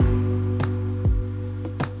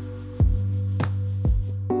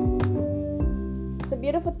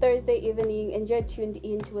beautiful Thursday evening, and you're tuned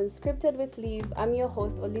in to Unscripted with Liv. I'm your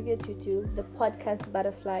host, Olivia Tutu, the podcast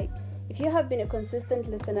butterfly. If you have been a consistent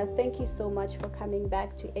listener, thank you so much for coming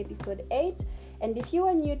back to episode 8. And if you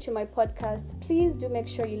are new to my podcast, please do make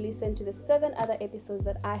sure you listen to the 7 other episodes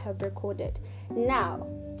that I have recorded. Now,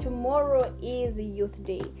 tomorrow is Youth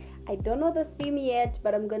Day. I don't know the theme yet,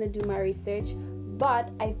 but I'm going to do my research. But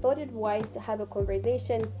I thought it wise to have a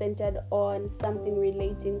conversation centered on something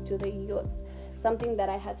relating to the youth. Something that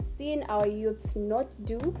I have seen our youth not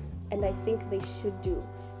do, and I think they should do.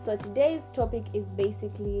 So today's topic is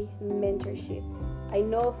basically mentorship. I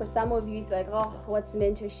know for some of you it's like, oh, what's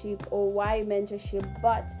mentorship or why mentorship?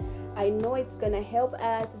 But I know it's going to help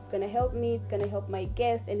us, it's going to help me, it's going to help my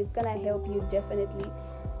guest, and it's going to help you definitely.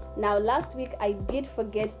 Now, last week I did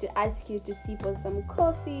forget to ask you to sip on some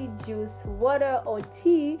coffee, juice, water, or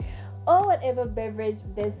tea, or whatever beverage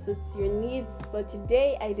best suits your needs. So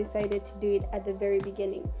today I decided to do it at the very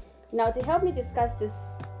beginning. Now, to help me discuss this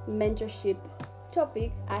mentorship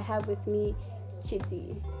topic, I have with me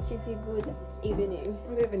Chitty. Chitty, good evening.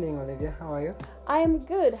 Good evening, Olivia. How are you? I am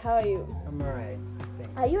good. How are you? I'm alright.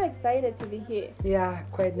 Are you excited to be here? Yeah,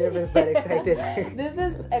 quite nervous but excited. This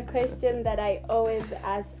is a question that I always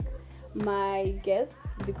ask my guests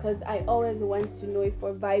because I always want to know if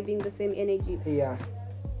we're vibing the same energy. Yeah.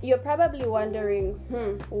 You're probably wondering,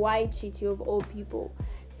 why Chitty of all people?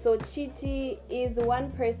 So Chitty is one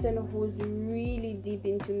person who's really deep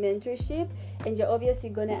into mentorship, and you're obviously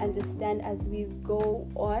going to understand as we go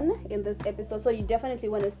on in this episode. So you definitely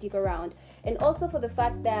want to stick around. And also for the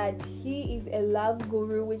fact that he is a love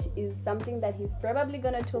guru, which is something that he's probably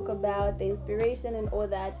going to talk about, the inspiration and all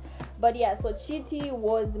that. But yeah, so Chitty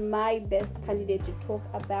was my best candidate to talk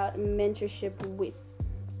about mentorship with.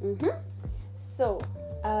 So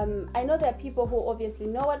I know there are people who obviously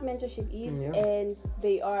know what mentorship is, and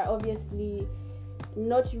they are obviously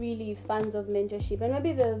not really fans of mentorship. And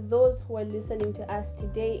maybe there are those who are listening to us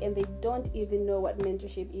today and they don't even know what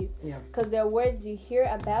mentorship is. Because there are words you hear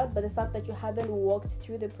about, but the fact that you haven't walked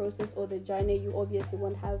through the process or the journey, you obviously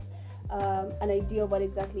won't have an idea of what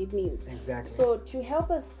exactly it means. Exactly. So to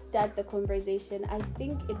help us start the conversation, I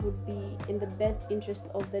think it would be in the best interest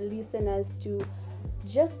of the listeners to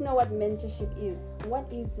just know what mentorship is.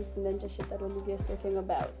 What is this mentorship that Olivia is talking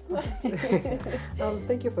about?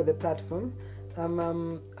 Thank you for the platform.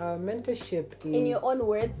 Mentorship is... In your own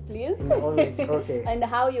words, please. In your own words, okay. And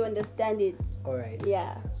how you understand it. All right.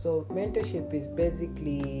 Yeah. So mentorship is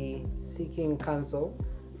basically seeking counsel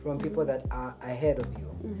from people that are ahead of you.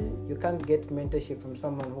 You can't get mentorship from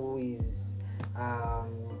someone who is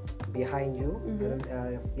behind you.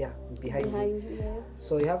 Behind you, yes.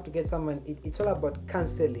 So you have to get someone. It's all about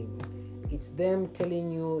counseling. It's them telling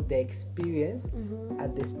you their experience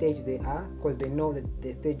at the stage they are, because they know that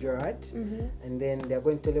the stage you're at, and then they're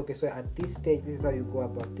going to tell you, okay, so at this stage, this is how you go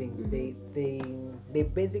about things. They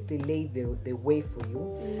basically lay the way for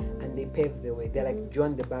you, and they pave the way. They're like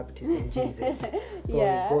John the Baptist and Jesus. So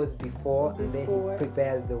he goes before, and then he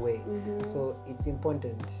prepares the way. So it's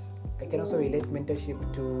important. I can also relate mentorship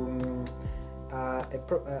to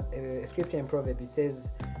a scripture in Proverbs. It says,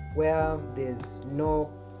 where there's no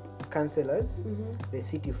counselors, the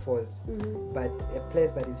city falls. But a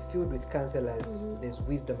place that is filled with counselors, there's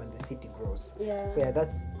wisdom and the city grows. So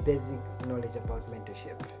that's basic knowledge about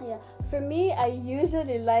mentorship. For me, I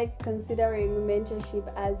usually like considering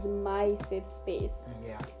mentorship as my safe space.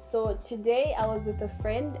 So today I was with a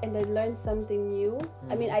friend and I learned something new.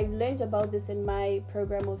 I mean, I learned about this in my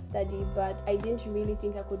program of study, but I didn't really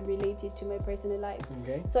think I could relate it to my personal life.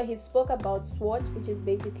 So he spoke about SWOT, which is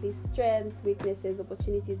basically strengths, weaknesses,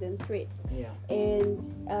 opportunities, and threats. And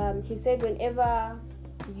he said whenever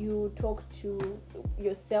you talk to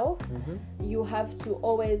yourself, you have to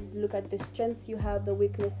always look at the strengths you have, the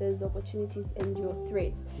weaknesses, opportunities, and your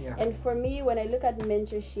threats. And for me, when I look at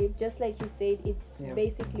mentorship, just like you said, it's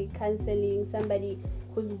basically counseling, somebody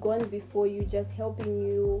who's gone before you, just helping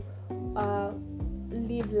you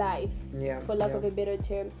live life, for lack of a better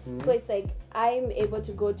term. So it's like I'm able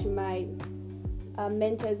to go to my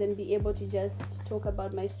mentors and be able to just talk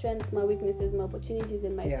about my strengths, my weaknesses, my opportunities,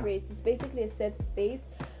 and my threats. It's basically a safe space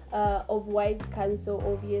of wise counsel,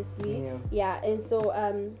 obviously. And so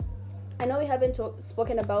I know we haven't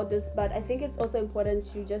spoken about this, but I think it's also important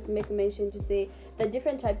to just make mention to say the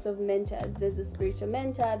different types of mentors. There's a spiritual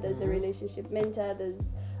mentor, there's a relationship mentor,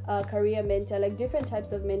 there's a career mentor, like different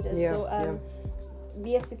types of mentors.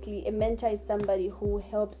 Basically a mentor is somebody who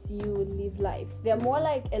helps you live life. They're more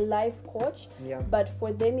like a life coach, but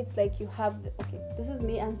for them it's like you have this is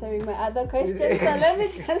me answering my other question. So let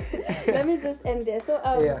me just end there. So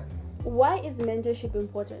why is mentorship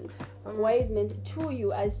important? Why is to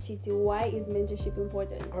you as Chiti? Why is mentorship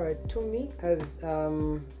important? All right, to me, as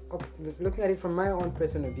looking at it from my own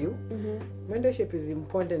personal view, mentorship is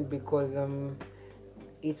important because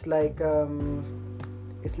it's like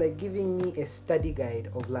giving me a study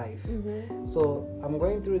guide of life. So I'm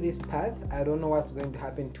going through this path. I don't know what's going to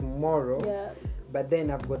happen tomorrow. Yeah. But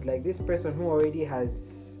then I've got like this person who already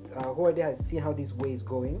has seen how this way is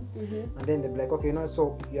going, and then they're like, okay,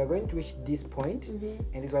 so you are going to reach this point,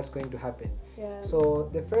 and this is what's going to happen. Yeah. So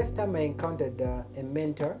the first time I encountered a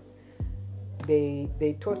mentor,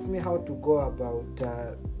 they taught me how to go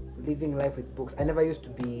about living life with books. I never used to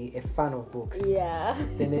be a fan of books. Yeah.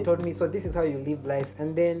 Then they told me, so this is how you live life.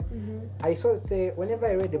 And then I say, whenever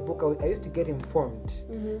I read a book, I used to get informed,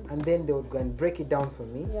 and then they would go and break it down for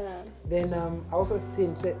me. Yeah. Then I also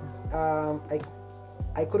seen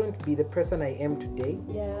I couldn't be the person I am today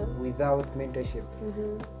without mentorship.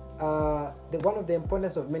 One of the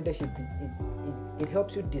importance of mentorship, it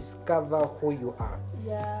helps you discover who you are.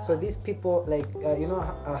 Yeah. So these people, like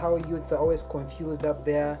how youths are always confused up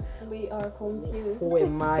there. We are confused. Who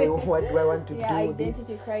am I? What do I want to do?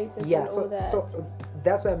 Identity crisis. Yeah. And all that. So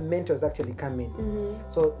that's where mentors actually come in.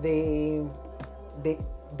 So they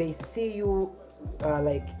see you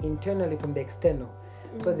like internally from the external.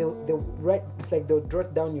 So they'll write. It's like they'll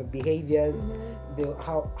jot down your behaviors,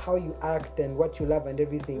 how you act and what you love and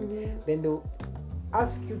everything. Then they'll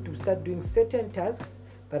ask you to start doing certain tasks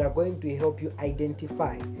that are going to help you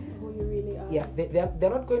identify who you really are. Yeah, they're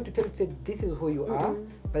not going to tell you, say, this is who you are,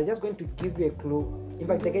 but they're just going to give you a clue. In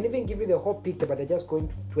fact, they can even give you the whole picture, but they're just going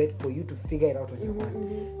to wait for you to figure it out on your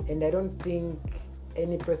own. And I don't think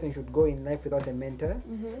any person should go in life without a mentor,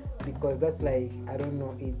 because that's like, I don't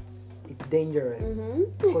know, it's dangerous,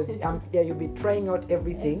 because you'll be trying out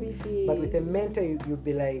everything. But with a mentor you'll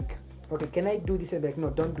be like, okay, can I do this? And be like, no,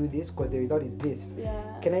 don't do this because the result is this.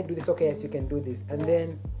 Can I do this? Okay, yes, you can do this. And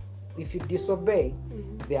then if you disobey,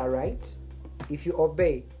 they are right. If you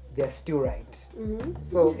obey, they're still right.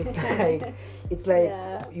 So it's like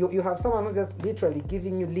you have someone who's just literally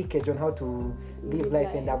giving you leakage on how to live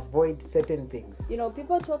life and avoid certain things.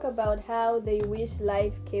 People talk about how they wish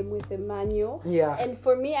life came with a manual. And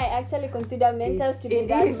for me, I actually consider mentors to be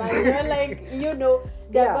that manual. Like,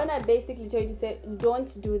 they're gonna basically tell you to say,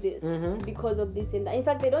 don't do this because of this and that. In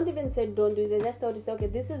fact, they don't even say don't do this. They just tell you to say, okay,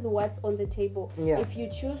 this is what's on the table. If you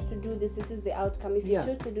choose to do this, this is the outcome. If you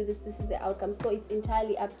choose to do this, this is the outcome. So it's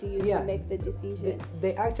entirely up to you to make the decision.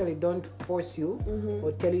 They actually don't force you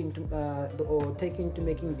or tell you into or take you into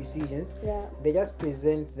making decisions. They just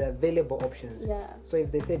present the available options. So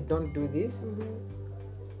if they say don't do this,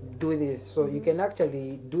 do this. So you can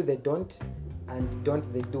actually do the don't and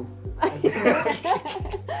don't the do.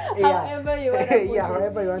 However you want to put it.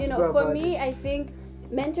 However you want to go for me, I think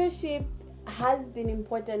mentorship has been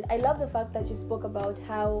important. I love the fact that you spoke about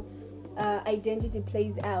how identity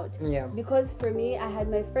plays out. Because for me, I had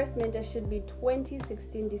my first mentor should be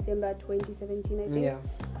 2016, December 2017, I think.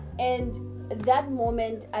 And that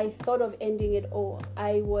moment, I thought of ending it all.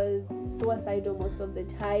 I was suicidal most of the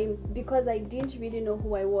time because I didn't really know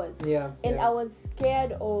who I was. And I was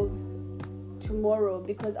scared of tomorrow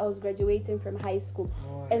because I was graduating from high school.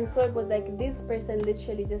 So it was like this person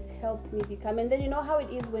literally just helped me become. And then you know how it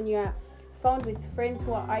is when you're found with friends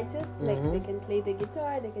who are artists, like they can play the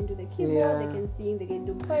guitar, they can do the keyboard, they can sing, they can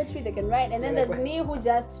do poetry, they can write, and then there's me who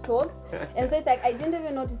just talks. And so it's like I didn't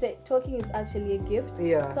even know to say talking is actually a gift. So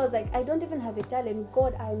I was like, I don't even have a talent.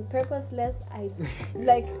 God, I'm purposeless.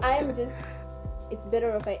 I'm just, it's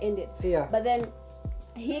better if I end it. But then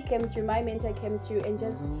he came through, my mentor came through and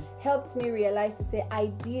just helped me realize to say I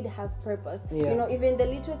did have purpose. Even the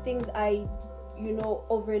little things I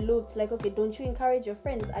overlooked, like, okay, don't you encourage your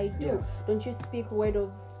friends? I do. Don't you speak word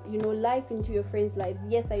of life into your friends' lives?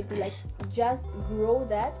 Yes, I do. Like, just grow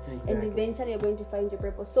that, and eventually you're going to find your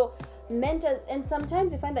purpose. So mentors, and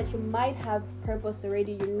sometimes you find that you might have purpose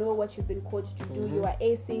already, what you've been called to do, you are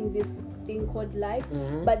acing this thing called life,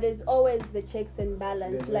 but there's always the checks and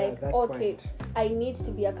balance. I need to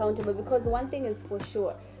be accountable, because one thing is for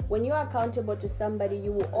sure, when you're accountable to somebody,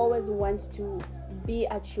 you will always want to be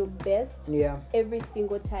at your best every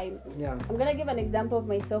single time. I'm gonna give an example of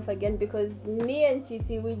myself again, because me and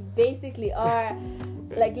Chiti, we basically are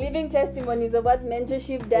like living testimonies of what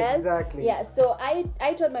mentorship does. So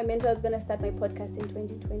I told my mentor I was gonna start my podcast in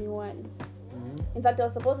 2021. In fact, I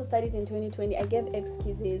was supposed to start it in 2020. I gave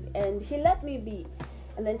excuses and he let me be.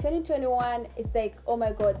 And then 2021, it's like, oh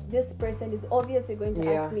my God, this person is obviously going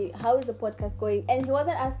to ask me, how is the podcast going? And he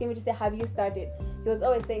wasn't asking me to say, have you started? He was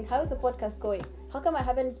always saying, how is the podcast going? How come I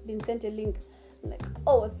haven't been sent a link? like,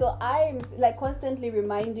 oh, so I'm like constantly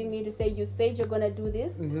reminding me to say, you said you're gonna do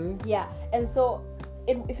this. Yeah. And so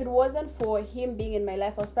if it wasn't for him being in my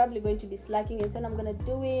life, I was probably going to be slacking and saying I'm gonna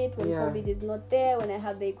do it when COVID is not there, when I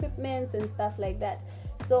have the equipment and stuff like that.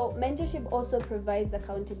 So mentorship also provides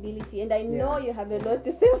accountability, and I know you have a lot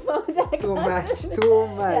to say about accountability. Too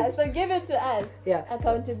much. Yeah, so give it to us. Yeah,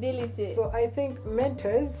 accountability. So I think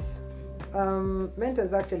mentors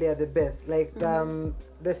actually are the best. Like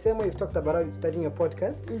the same way you've talked about starting your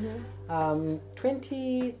podcast.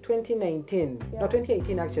 2019, no,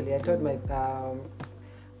 2018 actually. I told my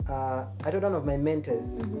I told one of my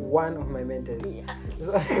mentors, Yeah.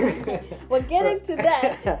 We're getting to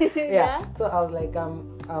that. Yeah. So I was like,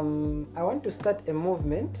 I want to start a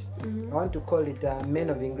movement. I want to call it Men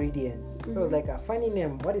of Ingredients. So it was like a funny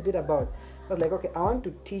name. What is it about? I was like, okay, I want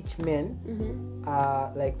to teach men,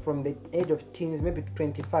 like from the age of teens, maybe to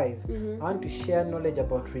 25. I want to share knowledge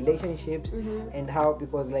about relationships and how,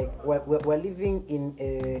 because like we're living in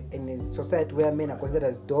a society where men are considered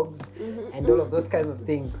as dogs and all of those kinds of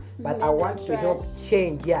things. But Men I want to help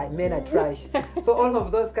change. Yeah, men are trash. So all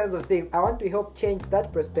of those kinds of things, I want to help change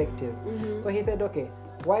that perspective. So he said, okay,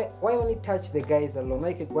 why only touch the guys alone?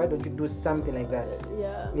 Why don't you do something like that?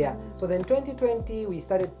 Yeah. So then 2020 we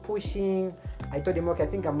started pushing. I told him, okay, I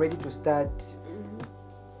think I'm ready to start.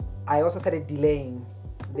 I also started delaying.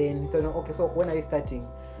 Then he said, okay, so when are you starting?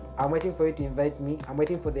 I'm waiting for you to invite me. I'm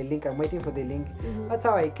waiting for the link. That's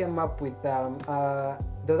how I came up with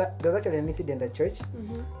there was actually an incident at church.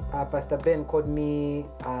 Pastor Ben called me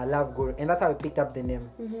Love Guru, and that's how I picked up the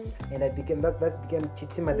name. And I became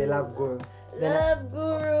Chitsima the Love Guru. Love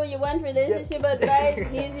Guru, you want relationship advice?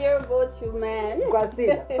 He's your go-to man.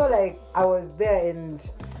 So like I was there, and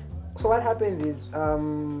so what happens is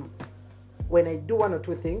when I do one or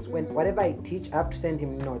two things, when whatever I teach, I have to send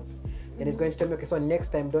him notes. And he's going to tell me, okay, so next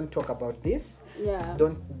time don't talk about this. Yeah.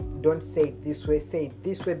 Don't say it this way, say it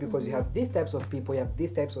this way, because you have these types of people, you have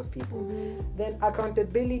these types of people. Then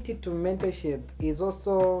accountability to mentorship is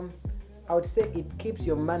also, I would say, it keeps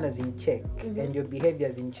your manners in check and your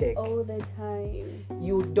behaviors in check. All the time.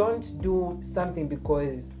 You don't do something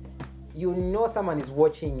because you know someone is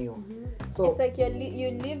watching you. So it's like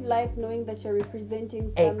you live life knowing that you're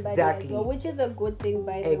representing somebody as well, which is a good thing,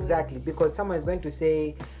 by the way. Exactly, because someone is going to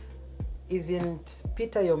say, isn't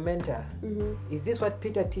Peter your mentor? Is this what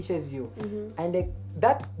Peter teaches you? And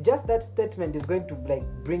that statement is going to like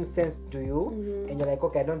bring sense to you, and you're like,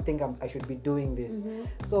 okay, I don't think I should be doing this.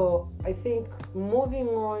 So I think moving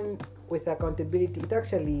on with accountability, it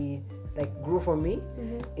actually like grew for me.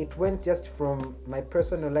 It went just from my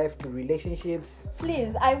personal life to relationships.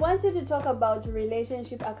 Please, I want you to talk about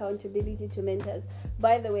relationship accountability to mentors.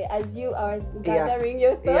 By the way, as you are gathering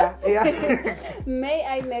your thoughts, may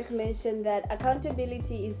I make mention that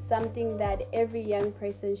accountability is something that every young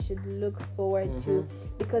person should look forward to,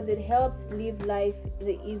 because it helps live life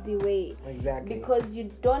the easy way. Exactly. Because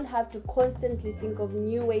you don't have to constantly think of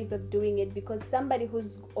new ways of doing it, because somebody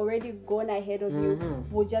who's already gone ahead of you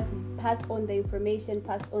will just pass on the information,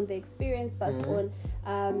 pass on the experience, pass on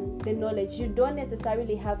the knowledge. You don't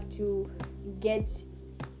necessarily have to get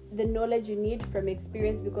the knowledge you need from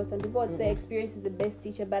experience, because some people would say experience is the best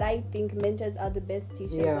teacher, but I think mentors are the best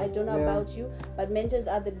teachers. I don't know about you, but mentors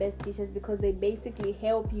are the best teachers because they basically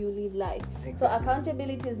help you live life. So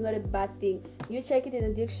accountability is not a bad thing. You check it in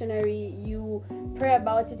a dictionary, you pray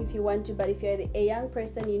about it if you want to, but if you're a young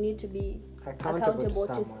person, you need to be accountable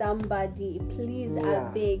to somebody. Please, I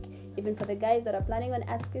beg. Even for the guys that are planning on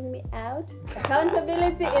asking me out,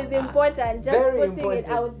 accountability is important. Just Very putting important. it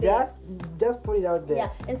out there. Just put it out there. Yeah.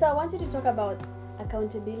 And so I want you to talk about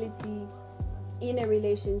accountability in a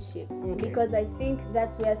relationship, because I think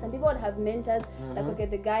that's where some people would have mentors. Like, okay,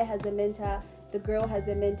 the guy has a mentor, the girl has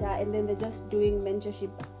a mentor, and then they're just doing mentorship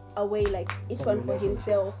away, like each one for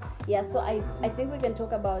himself. Yeah. So I think we can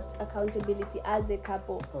talk about accountability as a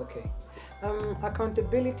couple. Okay.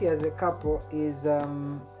 Accountability as a couple is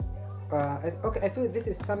I feel this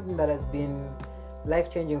is something that has been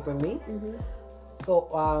life-changing for me. So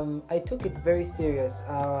I took it very serious.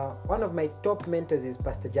 One of my top mentors is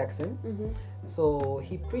Pastor Jackson. So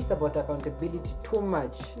he preached about accountability too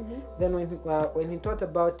much. Then when he thought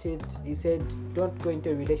about it, he said, don't go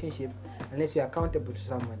into a relationship unless you're accountable to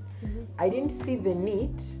someone. I didn't see the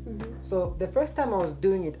need. So the first time I was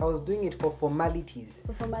doing it for formalities.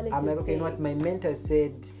 I'm like, okay, you know what, my mentor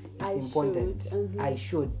said it's important. I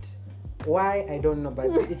should. Why? I don't know,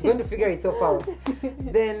 but it's going to figure itself out.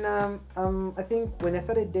 Then I think when I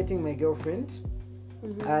started dating my girlfriend,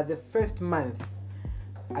 the first month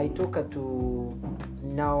I took her to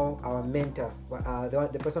now our mentor,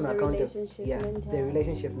 the person who accounted, the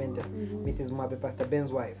relationship mentor, Mrs. Mwabe, Pastor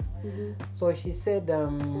Ben's wife. So she said,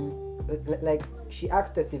 like she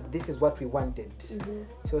asked us if this is what we wanted.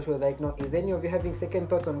 So she was like, no, is any of you having second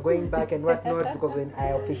thoughts on going back and whatnot? Because when I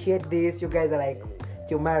officiate this, you guys are like,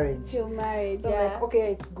 till marriage. So I'm like,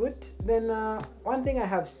 okay, it's good. Then one thing I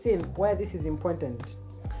have seen why this is important,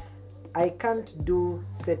 I can't do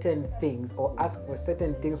certain things or ask for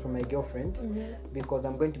certain things from my girlfriend because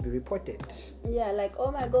I'm going to be reported. Yeah, like,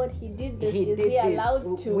 oh my God, he did this. Is he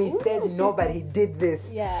allowed to? We said no, but he did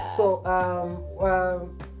this. Yeah. So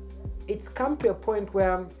it's come to a point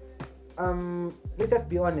where, let's just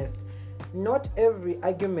be honest, not every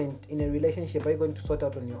argument in a relationship are you going to sort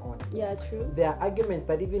out on your own. Yeah, true. There are arguments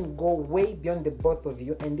that even go way beyond the both of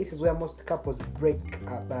you, and this is where most couples break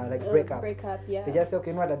up. Break up, yeah. They just say,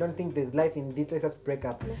 okay, you know what, I don't think there's life in this, let's just break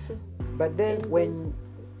up. But then when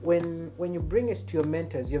you bring it to your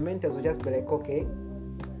mentors will just be like, okay,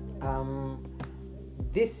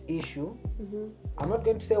 this issue, I'm not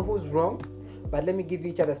going to say who's wrong, but let me give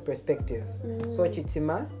you each other's perspective. So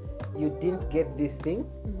Chitima, you didn't get this thing.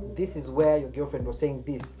 This is where your girlfriend was saying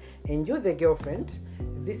this, and you, the girlfriend,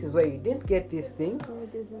 this is where you didn't get this thing,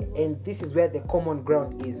 and this is where the common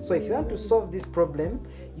ground is. So if you want to solve this problem,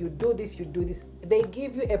 you do this. They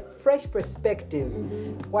give you a fresh perspective.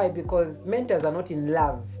 Why? Because mentors are not in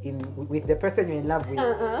love with the person you're in love with.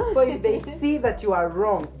 So if they see that you are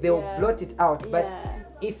wrong, they'll blot it out. But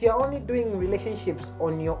if you're only doing relationships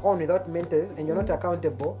on your own without mentors and you're not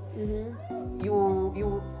accountable,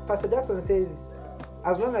 you Pastor Jackson says,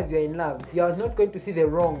 as long as you're in love, you're not going to see the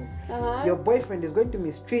wrong. Your boyfriend is going to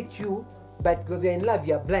mistreat you, but because you're in love,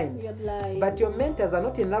 you're blind. But your mentors are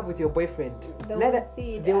not in love with your boyfriend. They'll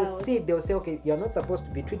see it. They'll say, okay, you're not supposed to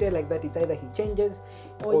be treated like that. It's either he changes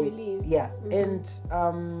or you leave. Yeah. And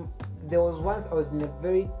there was once I was in a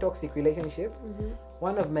very toxic relationship.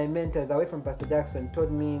 One of my mentors, away from Pastor Jackson,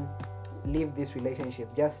 told me, leave this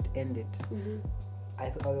relationship. Just end it. I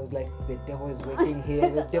was like, the devil is working here,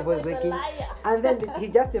 the devil is working. And then he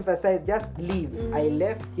just emphasized, just leave. I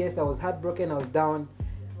left. Yes, I was heartbroken, I was down.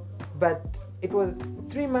 But it was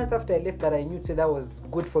 3 months after I left that I knew that was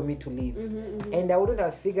good for me to leave. And I wouldn't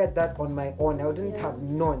have figured that on my own. I wouldn't have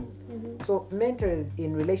known. So mentors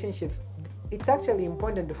in relationships, it's actually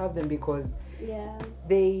important to have them because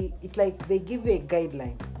it's like they give you a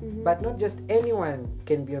guideline. But not just anyone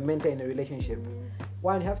can be a mentor in a relationship.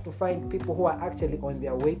 One, you have to find people who are actually on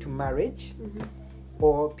their way to marriage,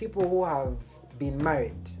 or people who have been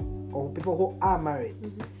married, or people who are married.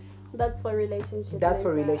 That's for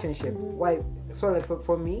relationship. Why? So like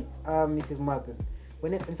for me, Mrs. Mwabe,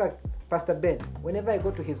 in fact, Pastor Ben, whenever I go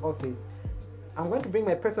to his office, I'm going to bring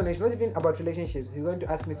my personal issue, not even about relationships. He's going to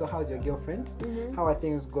ask me, so how's your girlfriend? How are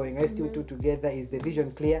things going? Are you still two together? Is the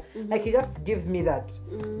vision clear? Like, he just gives me that.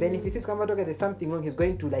 Then if he sees, okay, there's something wrong, he's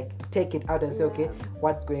going to like take it out and say, okay,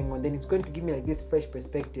 what's going on? Then he's going to give me like this fresh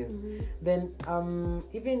perspective. Then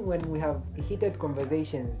even when we have heated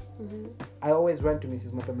conversations, I always run to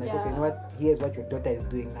Mrs. Mwabe. I'm like, okay, you know what? Here's what your daughter is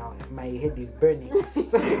doing now. My head is burning.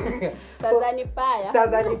 Sazani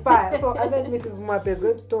Paya. So and then Mrs. Mwabe is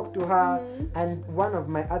going to talk to her. And one of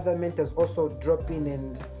my other mentors also drop in,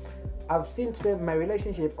 and I've seen my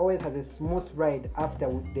relationship always has a smooth ride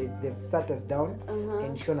after they've sat us down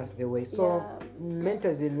and shown us the way. So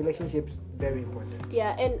mentors in relationships, very important.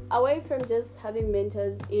 Yeah, and away from just having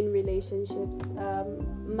mentors in relationships,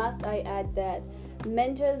 must I add that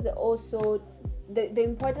mentors also, the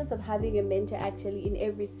importance of having a mentor actually in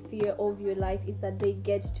every sphere of your life is that they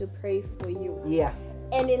get to pray for you. Yeah.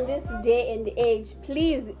 And in this day and age,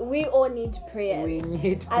 please, we all need prayers. We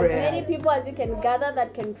need prayers. As many people as you can gather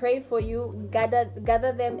that can pray for you, gather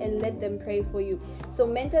them and let them pray for you. So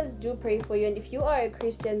mentors do pray for you. And if you are a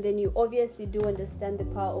Christian, then you obviously do understand the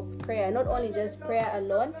power of prayer. Not only just prayer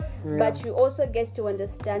alone, but you also get to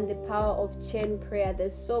understand the power of chain prayer.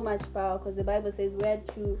 There's so much power because the Bible says where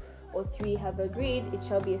 2 or 3 have agreed, it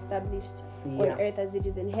shall be established on earth as it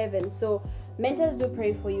is in heaven. So mentors do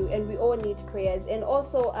pray for you, and we all need prayers. And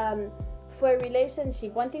also for a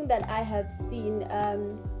relationship, one thing that I have seen,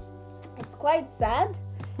 it's quite sad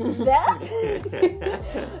that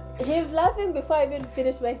he's laughing before I even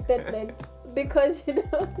finish my statement because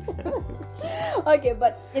okay,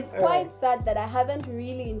 but it's quite sad that I haven't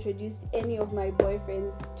really introduced any of my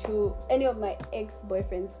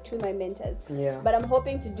ex-boyfriends to my mentors. But I'm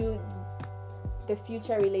hoping to do the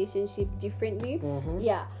future relationship differently.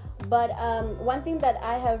 But one thing that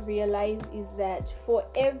I have realized is that for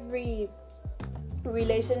every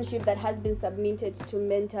relationship that has been submitted to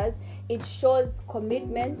mentors, it shows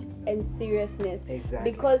commitment and seriousness.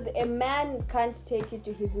 Exactly. Because a man can't take you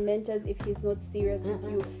to his mentors if he's not serious with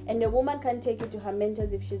you, and a woman can't take you to her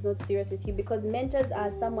mentors if she's not serious with you, because mentors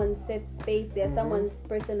are someone's safe space, they are someone's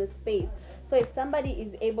personal space. So if somebody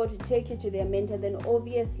is able to take you to their mentor, then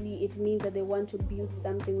obviously it means that they want to build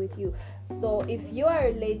something with you. So if you are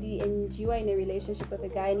a lady and you are in a relationship with a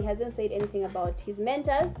guy and he hasn't said anything about his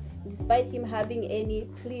mentors, despite him having any,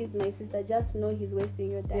 please, my sister, just know he's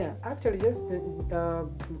wasting your time. Yeah, actually, just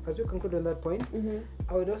as we conclude on that point,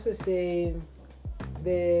 I would also say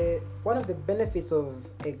one of the benefits of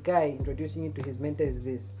a guy introducing you to his mentor is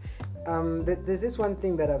this. There's this one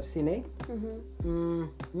thing that I've seen,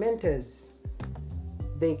 mentors,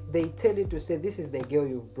 they tell you to say, this is the girl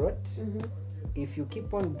you've brought. If you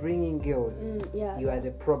keep on bringing girls, you are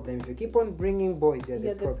the problem. If you keep on bringing boys, you're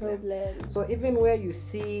the problem. So even where you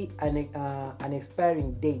see an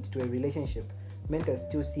expiring date to a relationship, mentors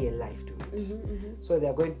still see a life to it. So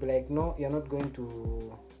they're going to be like, no, you're not going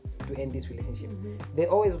to end this relationship. They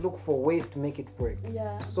always look for ways to make it work.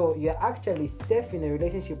 So you're actually safe in a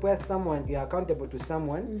relationship where you're accountable to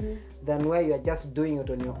someone than where you're just doing it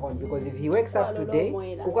on your own. Because if he wakes up today,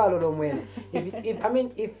 if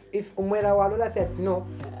Umwela Walola said no,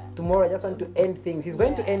 tomorrow I just want to end things, he's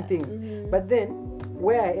going to end things. But then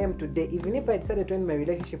where I am today, even if I decided to end my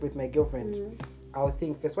relationship with my girlfriend, I'll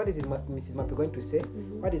think first, what is Mrs. Mappy going to say?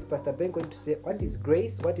 What is Pastor Ben going to say? What is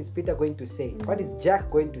Grace? What is Peter going to say? What is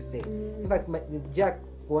Jack going to say? In fact, Jack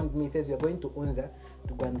warned me, says, you're going to Unza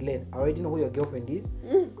to go and learn. I already know who your girlfriend is.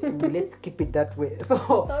 Let's keep it that way. So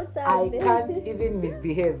I can't even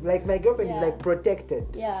misbehave. Like, my girlfriend is like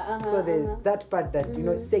protected. So there's that part that,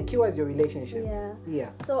 secures your relationship.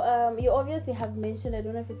 So you obviously have mentioned, I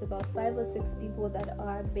don't know if it's about 5 or 6 people that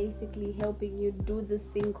are basically helping you do this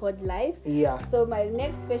thing called life. So my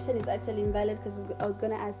next question is actually invalid, because I was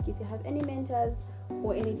going to ask you if you have any mentors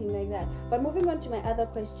or anything like that. But moving on to my other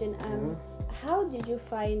question, how did you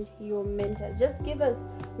find your mentors? Just give us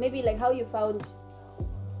maybe like how you found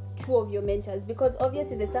 2 of your mentors, because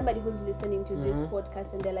obviously there's somebody who's listening to this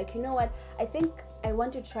podcast and they're like, you know what, I think I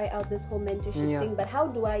want to try out this whole mentorship thing, but how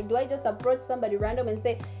do I just approach somebody random and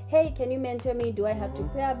say, hey, can you mentor me? Do I have to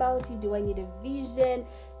pray about it? Do I need a vision?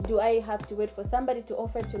 Do I have to wait for somebody to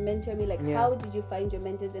offer to mentor me? Like, how did you find your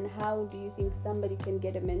mentors, and how do you think somebody can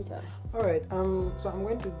get a mentor? All right. So I'm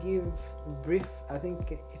going to give brief. I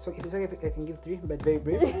think it's okay if I can give 3, but very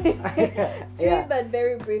brief. 3, but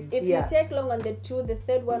very brief. If you take long on the 2, the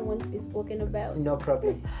third one won't be spoken about. No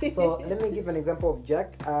problem. So let me give an example of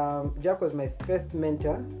Jack. Jack was my first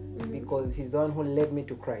mentor because he's the one who led me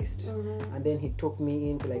to Christ, and then he took me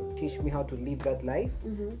in to like teach me how to live that life,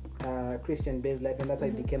 Christian-based life, and that's why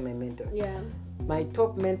he became my mentor. My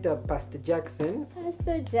top mentor, Pastor Jackson.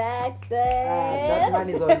 That man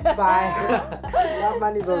is on fire. That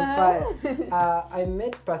man is on fire. I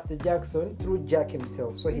met Pastor Jackson through Jack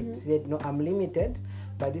himself. So he said, no, I'm limited,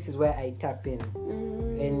 but this is where I tap in.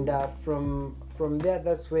 And from there,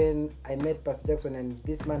 that's when I met Pastor Jackson, and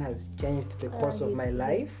this man has changed the course of my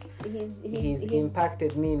life. He's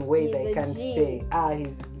impacted me in ways I can't say.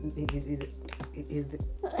 He's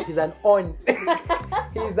an on.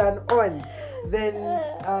 He's an on. Then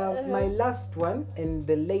my last one and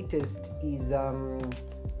the latest is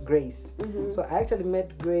Grace. So I actually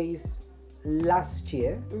met Grace last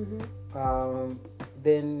year.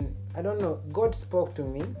 Then I don't know, God spoke to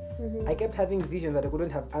me. I kept having visions that I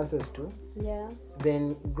couldn't have answers to.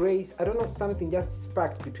 Then Grace, I don't know, something just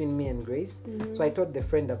sparked between me and Grace. So I told the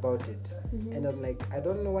friend about it, and I'm like, I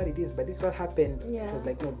don't know what it is, but this is what happened. She was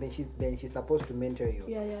like, no, then she's supposed to mentor you.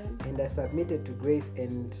 And I submitted to Grace,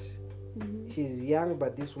 and she's young,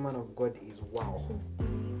 but this woman of God is wow.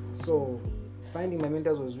 So finding my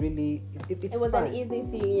mentors was really it was fun. An easy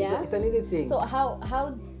thing. It's an easy thing. So how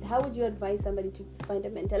would you advise somebody to find a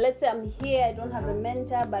mentor? Let's say I'm here, I don't have a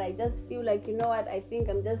mentor, but I just feel like, you know what, I think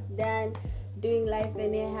I'm just done doing life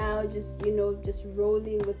anyhow, just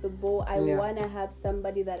rolling with the ball. I want to have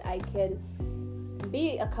somebody that I can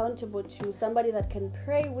be accountable to, somebody that can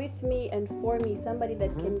pray with me and for me, somebody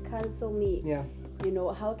that can counsel me.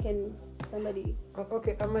 How can somebody...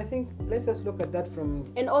 Okay, I think let's just look at that from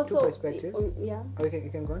and also, 2 perspectives. Okay,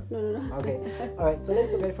 you can go on? No. Okay. All right, so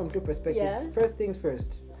let's look at it from 2 perspectives. First things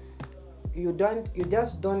first. You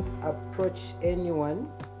just don't approach anyone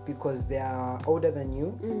because they are older than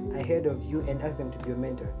you, ahead of you, and ask them to be your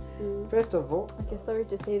mentor. First of all... Okay, sorry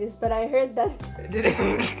to say this, but I heard that...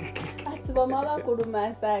 So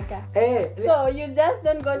you just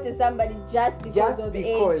don't go to somebody just because of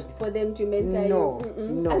age for them to mentor you.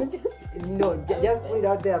 No. I'm just No, just put it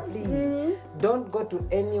out there, please. Don't go to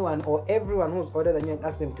anyone or everyone who's older than you and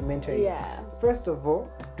ask them to mentor you. First of all,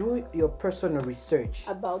 do your personal research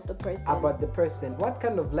about the person. What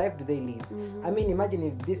kind of life do they live? I mean, imagine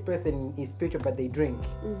if this person is spiritual but they drink.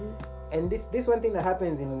 And this one thing that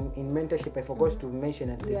happens in mentorship, I forgot to mention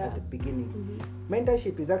at the beginning.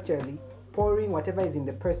 Mentorship is actually pouring whatever is in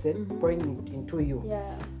the person, pouring it into you.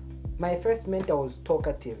 My first mentor was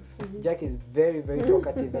talkative. Jack is very, very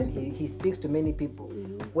talkative, and he speaks to many people.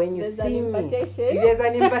 When you see me, there's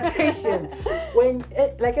an invitation. When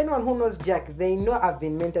like anyone who knows Jack, they know I've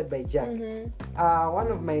been mentored by Jack. One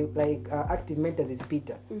of my active mentors is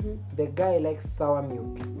Peter. The guy likes sour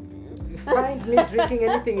milk. Find me drinking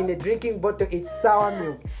anything in a drinking bottle, it's sour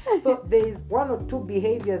milk. So there is one or two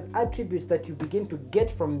behaviors, attributes that you begin to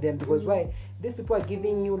get from them, because why? These people are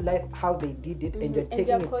giving you life how they did it, and you're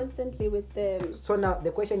taking it constantly with them. So now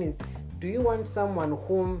the question is, do you want someone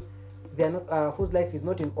whom they're not, whose life is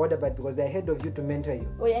not in order, but because they're ahead of you, to mentor you?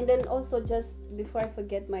 Oh, and then also, just before I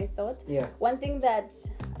forget my thought, one thing that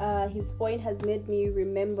his point has made me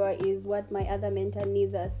remember is what my other mentor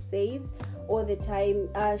Niza says all the time.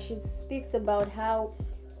 She speaks about how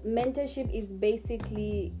mentorship is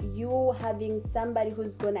basically you having somebody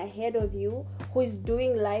who's gone ahead of you, who is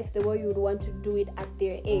doing life the way you would want to do it at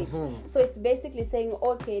their age. So it's basically saying,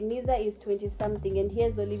 okay, Niza is 20 something, and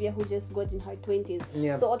here's Olivia who just got in her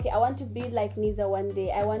 20s. So okay, I want to be like Niza one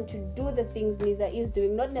day. I want to do the things Niza is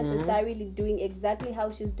doing, not necessarily doing exactly how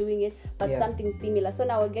she's doing it, but something similar. So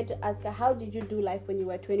now I get to ask her, how did you do life when you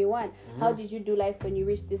were 21? How did you do life when you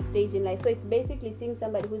reached this stage in life? So it's basically seeing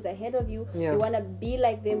somebody who's ahead of you. You want to be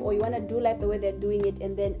like them, or you want to do life the way they're doing it,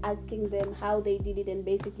 and then asking them how they did it, and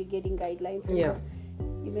basically getting guidelines from them.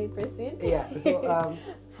 You may proceed. So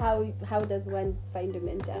how does one find a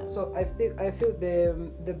mentor? So I feel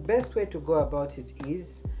the best way to go about it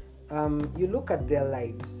is you look at their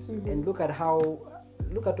lives and look at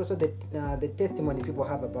also the testimony people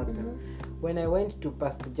have about them. When I went to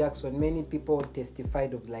Pastor Jackson, many people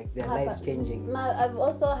testified of like their lives changing. I've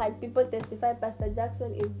also had people testify Pastor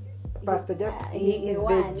Jackson is Pastor Jack, he is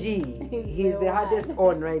the G. He's the hardest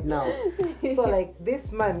on right now. So like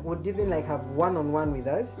this man would even like have one-on-one with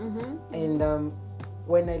us, and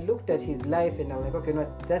when I looked at his life, and I'm like, okay,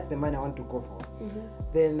 no, that's the man I want to go for.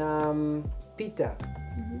 Then Peter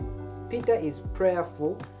is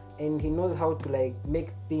prayerful, and he knows how to like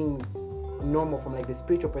make things normal from like the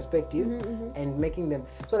spiritual perspective, and making them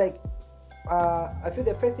so like I feel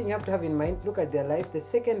the first thing you have to have in mind, look at their life. The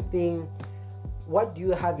second thing, what do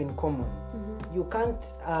you have in common? You can't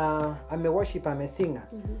I'm a worshiper, I'm a singer.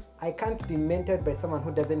 I can't be mentored by someone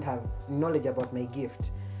who doesn't have knowledge about my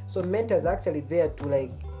gift. So mentors are actually there to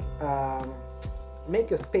like make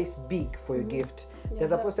your space big for your gift. They're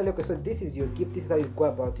supposed to look, okay, so this is your gift, this is how you go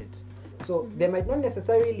about it. So they might not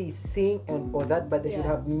necessarily sing or that, but they should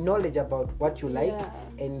have knowledge about what you like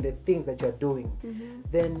and the things that you're doing.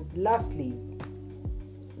 Then lastly,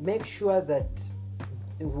 make sure that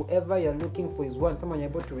whoever you're looking for is someone you're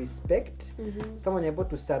able to respect, someone you're able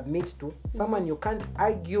to submit to, someone you can't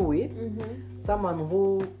argue with, someone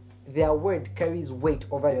who their word carries weight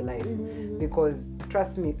over your life. Because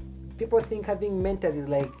trust me, people think having mentors is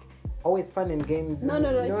like always fun and games. No.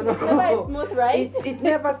 It's never smooth, right? It's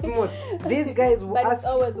never smooth. These guys will but it's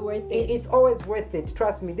always worth it. It's always worth it.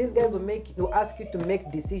 Trust me. These guys will ask you to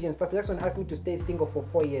make decisions. Pastor Jackson asked me to stay single for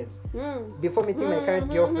 4 years before meeting my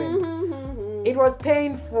current girlfriend. It was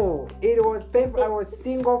painful. I was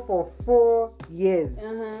single for 4 years.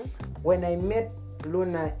 When I met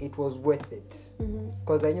Luna, it was worth it.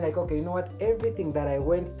 Because I knew like, okay, you know what? Everything that I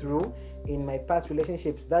went through in my past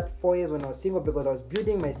relationships, that 4 years when I was single, because I was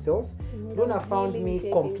building myself, Luna found me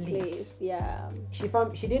complete.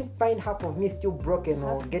 She didn't find half of me still broken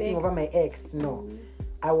or getting over my ex. No.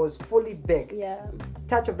 I was fully baked.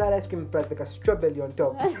 Touch of that ice cream plus like a strawberry on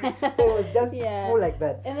top. So it was just full like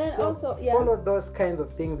that. And then so also follow those kinds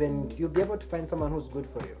of things, and you'll be able to find someone who's good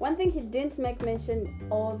for you. One thing he didn't make mention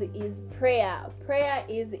of is prayer. Prayer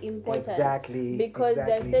is important. Exactly. Because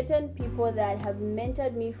there are certain people that have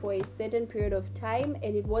mentored me for a certain period of time,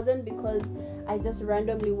 and it wasn't because I just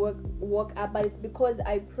randomly woke up, but it's because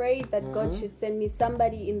I prayed that God should send me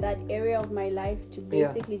somebody in that area of my life to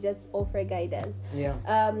basically just offer guidance.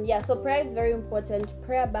 So prayer is very important.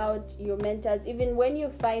 Pray about your mentors. Even when you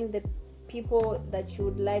find the people that you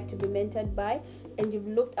would like to be mentored by, and you've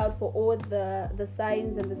looked out for all the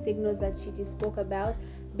signs and the signals that Chiti spoke about,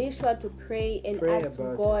 be sure to pray and ask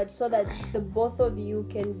God so that the both of you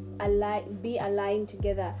can be aligned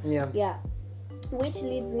together. Which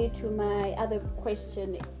leads me to my other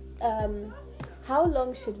question. How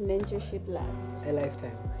long should mentorship last? A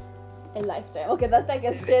lifetime. A lifetime. Okay, that's like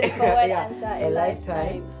a straightforward answer. A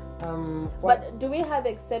lifetime. But do we have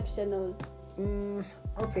exceptionals?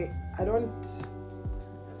 Okay, I don't.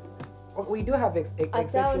 We do have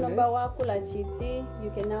exceptions.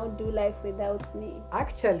 You can now do life without me.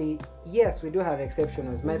 Actually, yes, we do have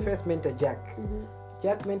exceptionals. My first mentor, Jack.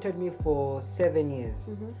 Jack mentored me for 7 years.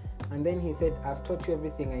 And then he said, I've taught you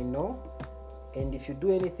everything I know. And if you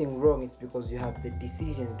do anything wrong, it's because you have the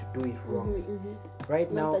decision to do it wrong.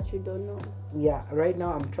 Right now, not that you don't know. Yeah, right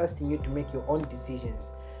now I'm trusting you to make your own decisions.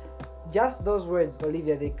 Just those words,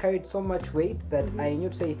 Olivia, they carried so much weight that I knew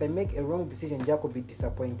to say, if I make a wrong decision, Jack will be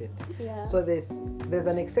disappointed. Yeah. So there's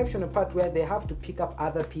an exceptional part where they have to pick up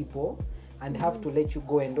other people and have to let you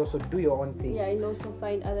go and also do your own thing. Yeah, and also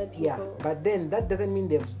find other people. Yeah, but then that doesn't mean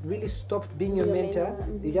they've really stopped being your mentor.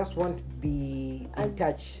 You just won't be in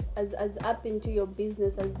touch. As up into your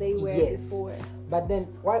business as they were before. But then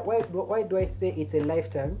why do I say it's a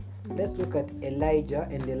lifetime? Let's look at Elijah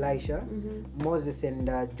and Elisha, Moses and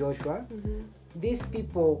Joshua. These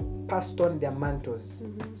people passed on their mantles.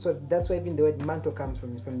 So that's why even the word mantle comes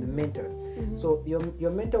from the mentor. So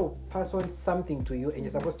your mentor will pass on something to you and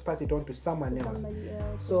you're supposed to pass it on to someone else.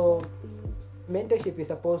 So mentorship is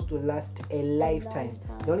supposed to last a lifetime.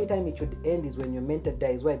 The only time it should end is when your mentor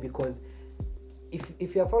dies. Why? Because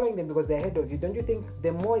if you're following them because they're ahead of you, don't you think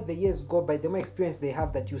the more the years go by, the more experience they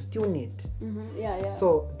have that you still need?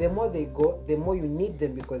 So the more they go, the more you need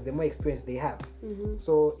them because the more experience they have.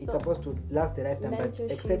 So it's supposed to last a lifetime, but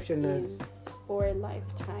exception is for a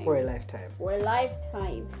lifetime. For a lifetime. For a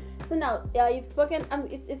lifetime. So now, you've spoken.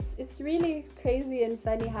 It's really crazy and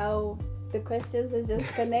funny how the questions are just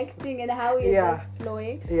connecting and how you're just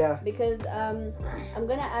flowing. Yeah. Because I'm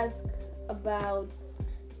gonna ask about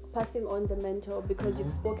passing on the mentor, because you've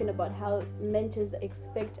spoken about how mentors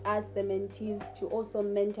expect us, the mentees, to also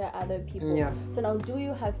mentor other people. So now, do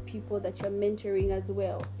you have people that you're mentoring as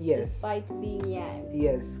well? Yes. Despite being young?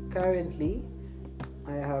 Yes. Currently,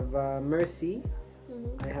 I have Mercy,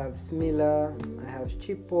 I have Smila, I have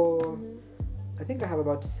Chipo. I think I have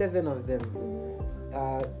about 7 of them.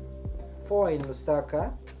 4 in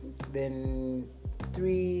Lusaka, then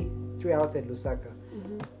 3 outside Lusaka.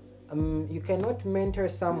 You cannot mentor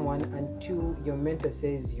someone until your mentor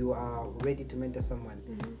says you are ready to mentor someone.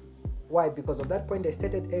 Why? Because of that point I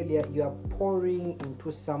stated earlier, you are pouring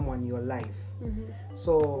into someone your life.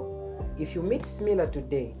 So if you meet Smila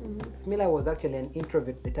today, Smila was actually an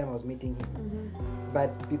introvert the time I was meeting him.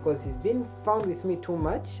 But because he's been found with me too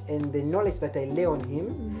much and the knowledge that I lay on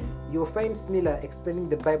him, you'll find Smila explaining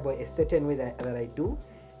the Bible a certain way that I do.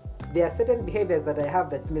 There are certain behaviors that I have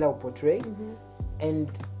that Smila will portray, and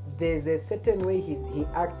there's a certain way he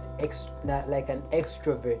acts like an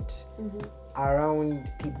extrovert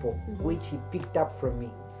around people, which he picked up from me.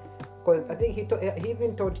 Because I think he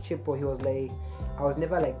even told Chipo, he was like, I was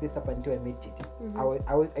never like this up until I met Chiti.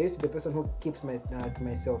 I used to be a person who keeps to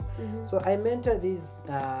myself. So I mentor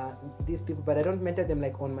these people, but I don't mentor them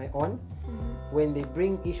like on my own. When they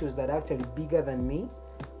bring issues that are actually bigger than me,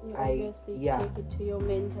 you obviously take it to your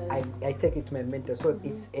mentors. I take it to my mentor. So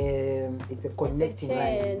it's a connecting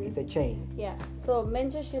line. It's a chain. Yeah. So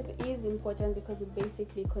mentorship is important because it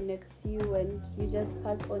basically connects you and you just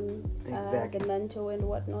pass on the mentor and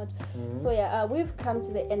whatnot. So we've come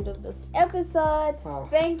to the end of this episode. Wow.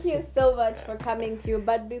 Thank you so much for coming through.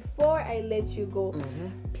 But before I let you go,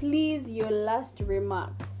 please, your last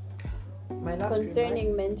remarks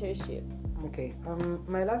concerning mentorship. Okay,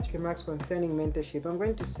 my last remarks concerning mentorship, I'm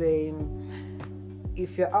going to say,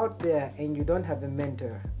 if you're out there and you don't have a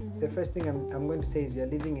mentor, the first thing I'm going to say is you're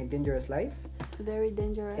living a dangerous life. Very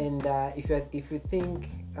dangerous. And if you think,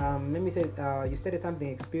 let me say, you stated something,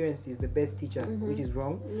 experience is the best teacher, which is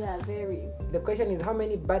wrong. Yeah, very. The question is, how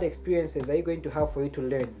many bad experiences are you going to have for you to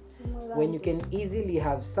learn? When you can easily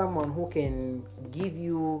have someone who can give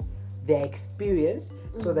you their experience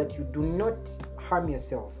so that you do not harm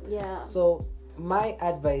yourself. Yeah. So my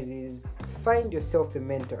advice is find yourself a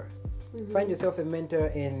mentor. Find yourself a mentor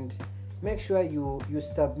and make sure you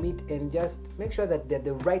submit and just make sure that they're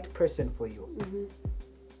the right person for you.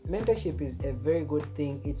 Mentorship is a very good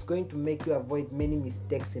thing. It's going to make you avoid many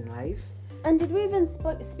mistakes in life. And did we even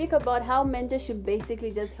speak about how mentorship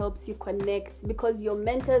basically just helps you connect, because your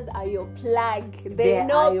mentors are your plug. They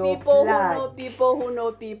know people who know people who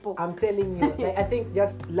know people. I'm telling you, like, I think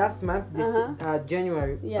just last month,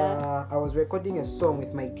 January, I was recording a song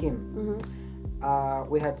with my team.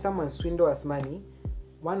 We had someone swindle us money.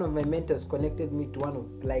 One of my mentors connected me to one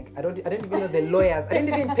of, like, I don't even know the lawyers. I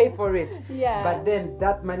didn't even pay for it. Yeah. But then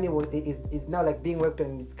that money is now like being worked on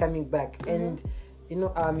and it's coming back. And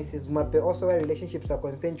Mrs. Mape, also where relationships are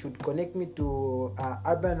concerned, should connect me to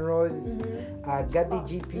Urban Rose, Gabby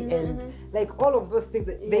GP, and like all of those things.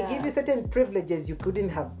 They give you certain privileges you couldn't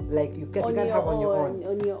have, like you can't have on your own.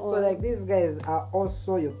 So like these guys are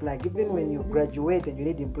also your plug. Even when you graduate and you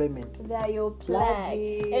need employment, they are your plug.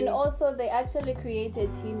 And also they actually create a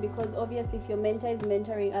team, because obviously if your mentor is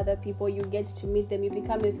mentoring other people, you get to meet them. You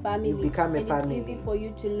become a family. It's easy for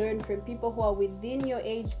you to learn from people who are within your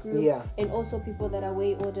age group, and also people that are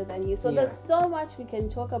way older than you. So there's so much we can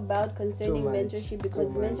talk about concerning mentorship,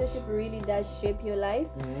 because mentorship really does shape your life.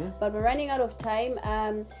 But we're running out of time.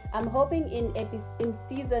 I'm hoping in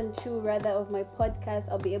season 2 rather of my podcast,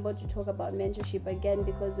 I'll be able to talk about mentorship again,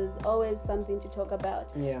 because there's always something to talk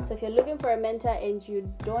about. So if you're looking for a mentor and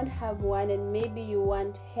you don't have one, and maybe you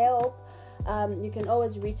want help, you can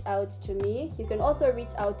always reach out to me. You can also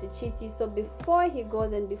reach out to Chiti. So before he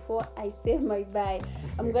goes and before I say my bye,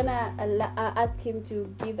 I'm gonna ask him to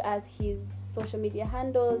give us his social media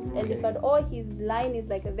handles, and if at all his line is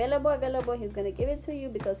like available, he's gonna give it to you,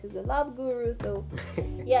 because he's a love guru. So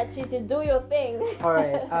yeah, Chiti, do your thing. All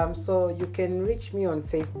right. So you can reach me on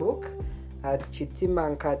Facebook at Chitima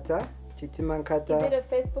Nkata. Is it a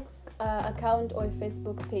Facebook account or a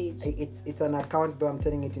Facebook page? It's an account, though I'm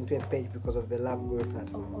turning it into a page because of the Love Guru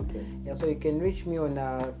platform. Okay. Yeah, so you can reach me on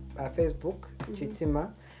Facebook,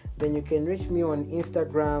 Chitima. Then you can reach me on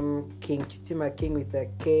Instagram, King Chitima King with a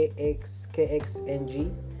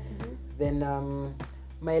KXNG. Then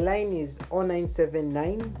my line is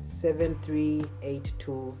 0979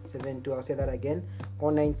 738272. I'll say that again,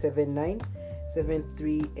 0979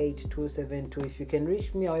 738272. If you can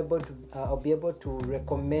reach me, I'll be able to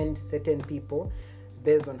recommend certain people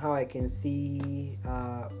based on how I can see,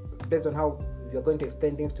 based on how you're going to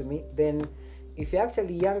explain things to me. Then if you're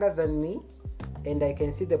actually younger than me and I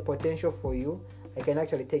can see the potential for you, I can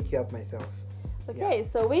actually take you up myself. Okay,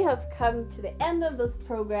 so we have come to the end of this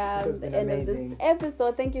program, the end of this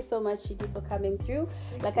episode. Thank you so much, Chiti, for coming through.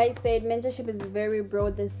 Like I said, mentorship is very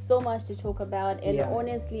broad. There's so much to talk about. And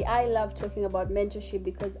honestly, I love talking about mentorship,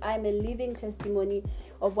 because I'm a living testimony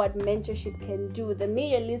of what mentorship can do. The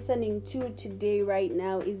me you're listening to today right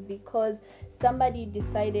now is because somebody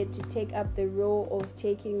decided to take up the role of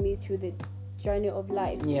taking me through the journey of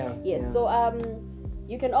life. So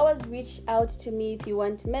you can always reach out to me if you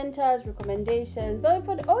want mentors, recommendations, or if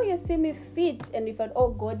at all you see me fit, and if at all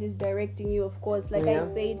God is directing you, of course. Like I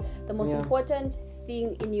said, the most important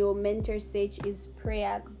thing in your mentor stage is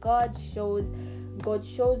prayer. God shows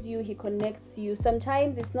you, he connects you.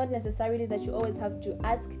 Sometimes it's not necessarily that you always have to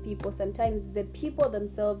ask people. Sometimes the people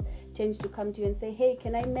themselves tend to come to you and say, hey,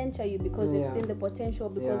 can I mentor you? Because they've seen the potential,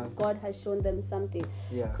 because God has shown them something.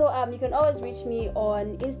 So you can always reach me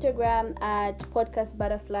on Instagram at Podcast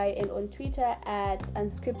Butterfly, and on Twitter at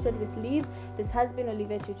Unscripted with Liv. This has been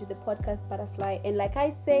Olivia Tutu, the Podcast Butterfly. And like I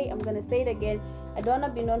say, I'm going to say it again, I don't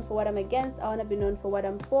want to be known for what I'm against. I want to be known for what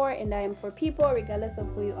I'm for, and I am for people regardless of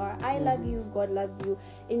who you are. I love you. God loves you.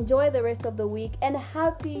 Enjoy the rest of the week, and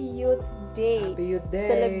happy Youth Day. Happy Youth Day.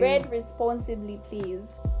 Celebrate responsibly, please.